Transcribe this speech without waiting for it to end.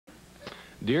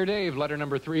Dear Dave, letter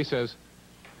number 3 says,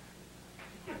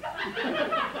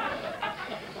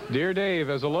 Dear Dave,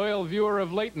 as a loyal viewer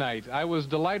of Late Night, I was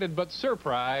delighted but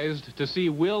surprised to see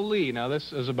Will Lee. Now,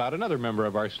 this is about another member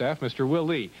of our staff, Mr. Will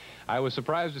Lee. I was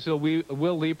surprised to see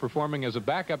Will Lee performing as a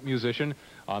backup musician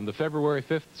on the February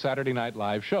 5th Saturday Night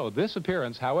Live show. This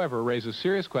appearance, however, raises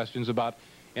serious questions about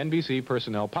NBC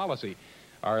personnel policy.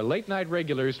 Are late-night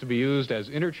regulars to be used as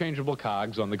interchangeable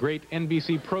cogs on the great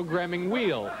NBC programming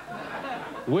wheel?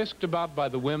 Whisked about by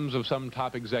the whims of some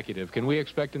top executive, can we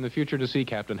expect in the future to see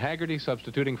Captain Haggerty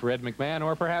substituting for Ed McMahon,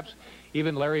 or perhaps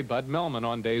even Larry Bud Melman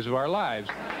on Days of Our Lives?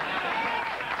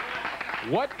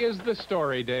 What is the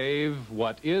story, Dave?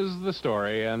 What is the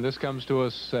story? And this comes to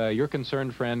us, your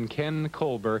concerned friend, Ken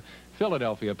Colber,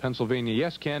 Philadelphia, Pennsylvania.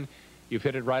 Yes, Ken, you've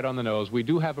hit it right on the nose. We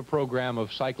do have a program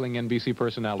of cycling NBC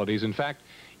personalities. In fact,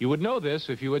 you would know this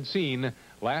if you had seen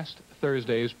last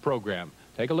Thursday's program.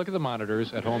 Take a look at the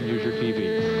monitors at home. Use your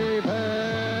TV. Letterman!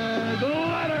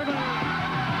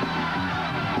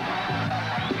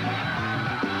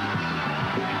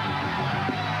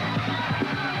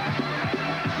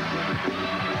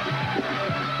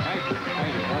 Thank you.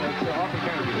 Well, it's awfully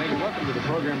kind of you. Thank you. Welcome to the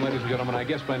program, ladies and gentlemen. I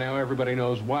guess by now everybody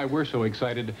knows why we're so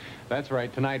excited. That's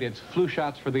right. Tonight it's flu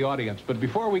shots for the audience. But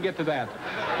before we get to that,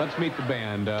 let's meet the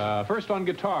band. First on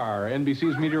guitar,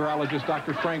 NBC's meteorologist,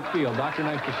 Dr. Frank Field. Doctor,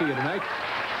 nice to see you tonight.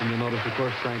 And you'll notice, of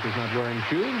course, Frank is not wearing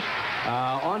shoes.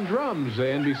 On drums,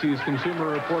 NBC's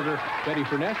consumer reporter, Betty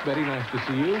Furness. Betty, nice to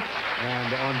see you.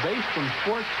 And on bass from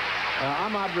sports,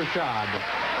 Ahmad Rashad.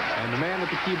 And the man at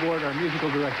the keyboard, our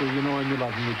musical director, you know him, you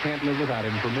love him. You can't live without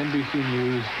him. From NBC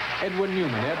News, Edwin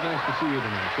Newman. Ed, nice to see you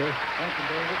tonight, sir. Thank you,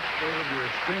 David. David, you're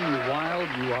extremely wild.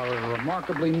 You are a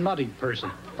remarkably nutty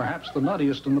person. Perhaps the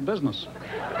nuttiest in the business.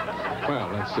 Well,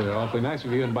 that's awfully nice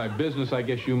of you. And by business, I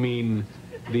guess you mean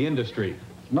the industry.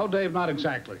 No, Dave, not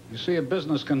exactly. You see, a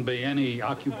business can be any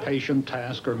occupation,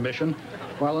 task, or mission,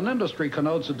 while an industry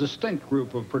connotes a distinct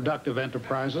group of productive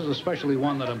enterprises, especially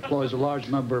one that employs a large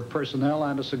number of personnel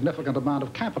and a significant amount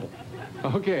of capital.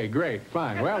 Okay, great,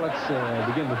 fine. Well, let's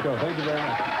begin the show. Thank you very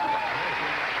much.